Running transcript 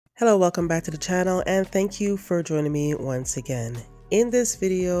Hello, welcome back to the channel, and thank you for joining me once again. In this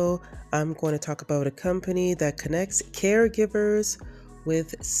video, I'm going to talk about a company that connects caregivers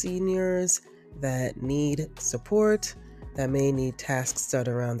with seniors that need support, that may need tasks done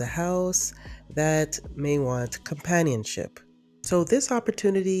around the house, that may want companionship. So this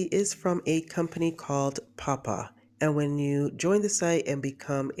opportunity is from a company called Papa, and when you join the site and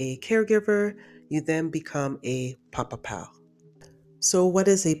become a caregiver, you then become a Papa Pal. So what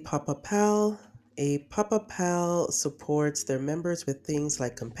is a Papa Pal? A Papa Pal supports their members with things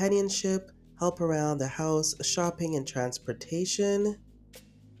like companionship, help around the house, shopping, and transportation.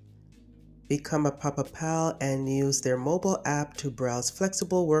 Become a Papa Pal and use their mobile app to browse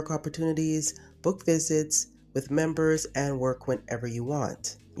flexible work opportunities, book visits with members, and work whenever you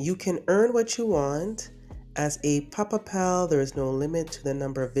want. You can earn what you want. As a Papa Pal, there is no limit to the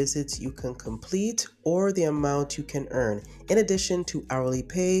number of visits you can complete or the amount you can earn. In addition to hourly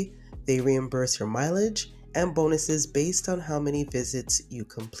pay, they reimburse your mileage and bonuses based on how many visits you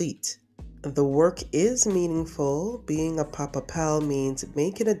complete. The work is meaningful. Being a Papa Pal means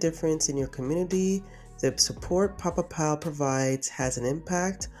making a difference in your community. The support Papa Pal provides has an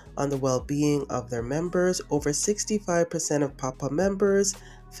impact on the well-being of their members. Over 65% of Papa members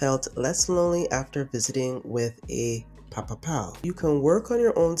felt less lonely after visiting with a Papa Pal. You can work on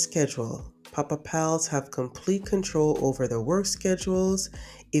your own schedule. Papa Pals have complete control over their work schedules.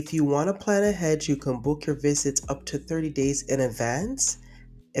 If you want to plan ahead, you can book your visits up to 30 days in advance.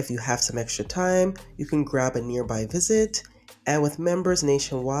 If you have some extra time, you can grab a nearby visit. And with members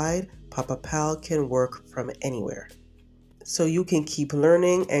nationwide, Papa Pal can work from anywhere. So you can keep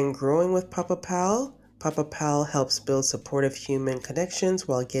learning and growing with Papa Pal. Papa Pal helps build supportive human connections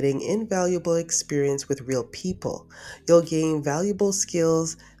while getting invaluable experience with real people. You'll gain valuable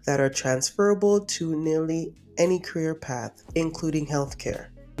skills that are transferable to nearly any career path, including healthcare.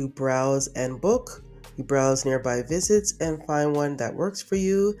 You browse and book. You browse nearby visits and find one that works for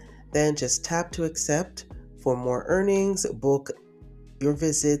you. Then just tap to accept. For more earnings, book your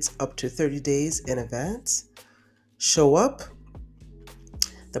visits up to 30 days in advance. Show up.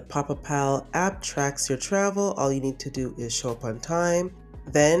 The Papa Pal app tracks your travel. All you need to do is show up on time,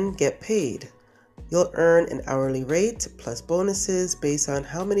 then get paid. You'll earn an hourly rate plus bonuses based on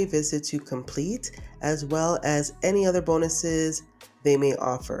how many visits you complete, as well as any other bonuses they may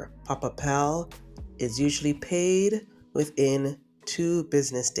offer. Papa Pal is usually paid within 2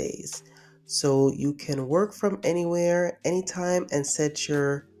 business days. So you can work from anywhere, anytime, and set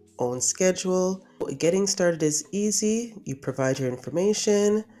your own schedule. Getting started is easy. You provide your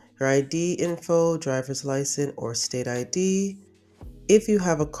information, your ID info, driver's license, or state ID. If you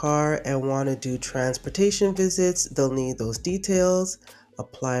have a car and want to do transportation visits, they'll need those details.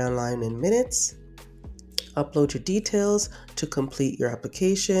 Apply online in minutes. Upload your details to complete your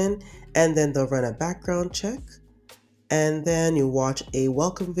application, and then they'll run a background check. And then you watch a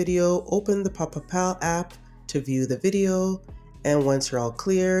welcome video. Open the Papa Pal app to view the video, and once you're all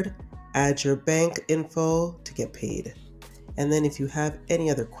cleared, add your bank info to get paid. And then if you have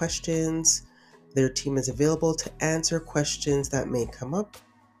any other questions, their team is available to answer questions that may come up.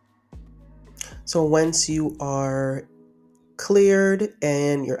 So once you are cleared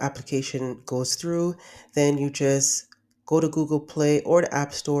and your application goes through, then you just go to Google Play or the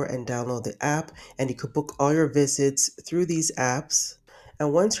App Store and download the app, and you could book all your visits through these apps.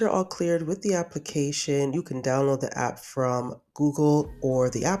 And once you're all cleared with the application, you can download the app from Google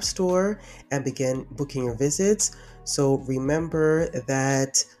or the App Store and begin booking your visits. So remember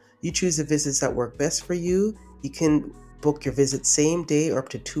that you choose the visits that work best for you. You can book your visit same day or up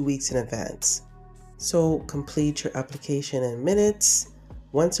to 2 weeks in advance. So complete your application in minutes.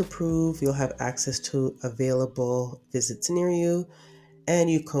 Once approved, you'll have access to available visits near you,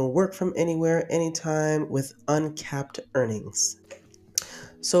 and you can work from anywhere, anytime with uncapped earnings.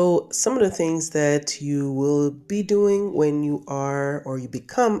 So some of the things that you will be doing when you are or you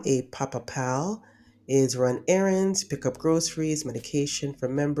become a Papa Pal is run errands, pick up groceries, medication for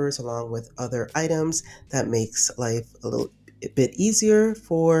members, along with other items that makes life a bit easier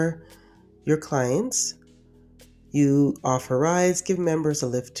for your clients. You offer rides, give members a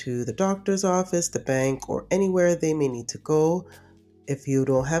lift to the doctor's office, the bank, or anywhere they may need to go. If you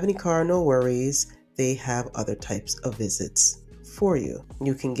don't have any car, no worries. They have other types of visits for you.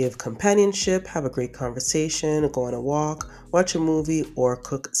 You can give companionship, have a great conversation, go on a walk, watch a movie, or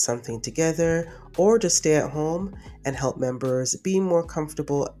cook something together, or just stay at home and help members be more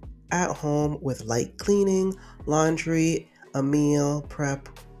comfortable at home with light cleaning, laundry, a meal prep,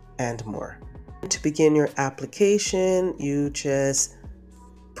 and more. To begin your application, you just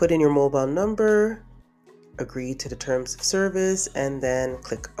put in your mobile number, agree to the terms of service, and then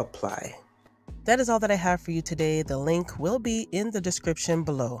click apply. That is all that I have for you today. The link will be in the description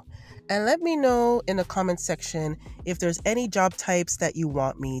below. And let me know in the comments section if there's any job types that you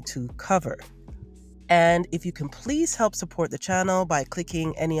want me to cover. And if you can please help support the channel by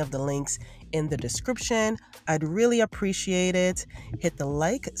clicking any of the links in the description, I'd really appreciate it. Hit the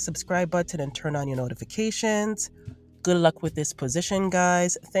like, subscribe button, and turn on your notifications. Good luck with this position,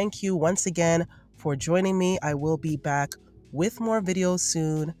 guys. Thank you once again for joining me. I will be back with more videos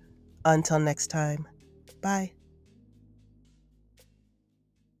soon. Until next time, bye.